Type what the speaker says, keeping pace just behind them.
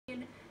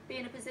be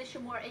in a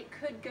position where it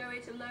could go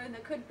it alone.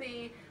 There could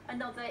be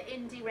another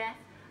indie ref,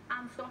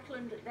 and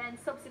Scotland then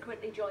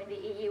subsequently join the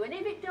EU. And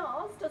if it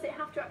does it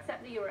have to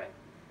accept the euro?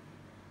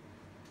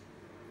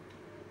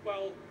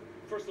 Well,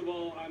 first of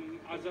all,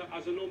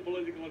 as a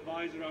non-political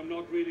advisor, I'm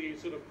not really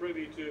sort of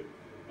privy to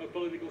a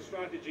political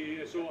strategy,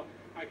 so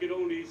I could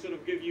only sort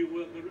of give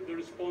you the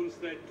response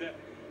that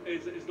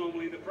is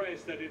normally in the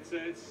press, that it's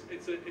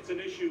an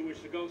issue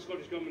which the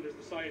Scottish Government has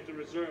decided to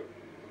reserve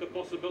the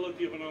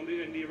possibility of an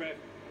indie ref.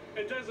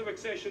 In terms of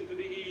accession to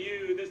the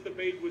EU, this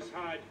debate was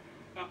had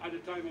at the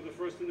time of the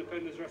first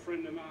independence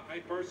referendum. I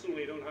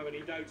personally don't have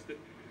any doubts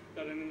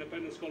that an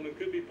independent Scotland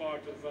could be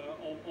part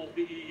of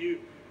the EU.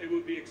 It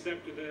would be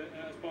accepted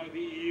as part of the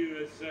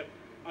EU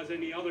as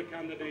any other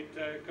candidate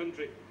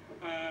country.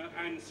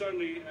 And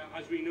certainly,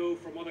 as we know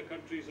from other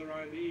countries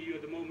around the EU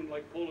at the moment,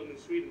 like Poland and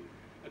Sweden,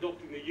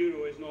 adopting the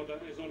euro is not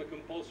a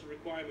compulsory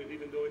requirement,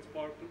 even though it's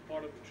part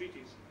of the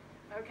treaties.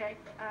 Okay,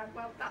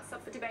 well, that's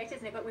up for debate,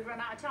 isn't it? But we've run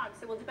out of time,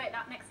 so we'll debate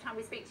that next time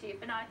we speak to you.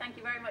 For now, thank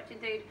you very much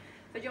indeed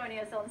for joining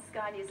us on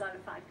Sky News Live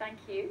at 5. Thank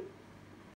you.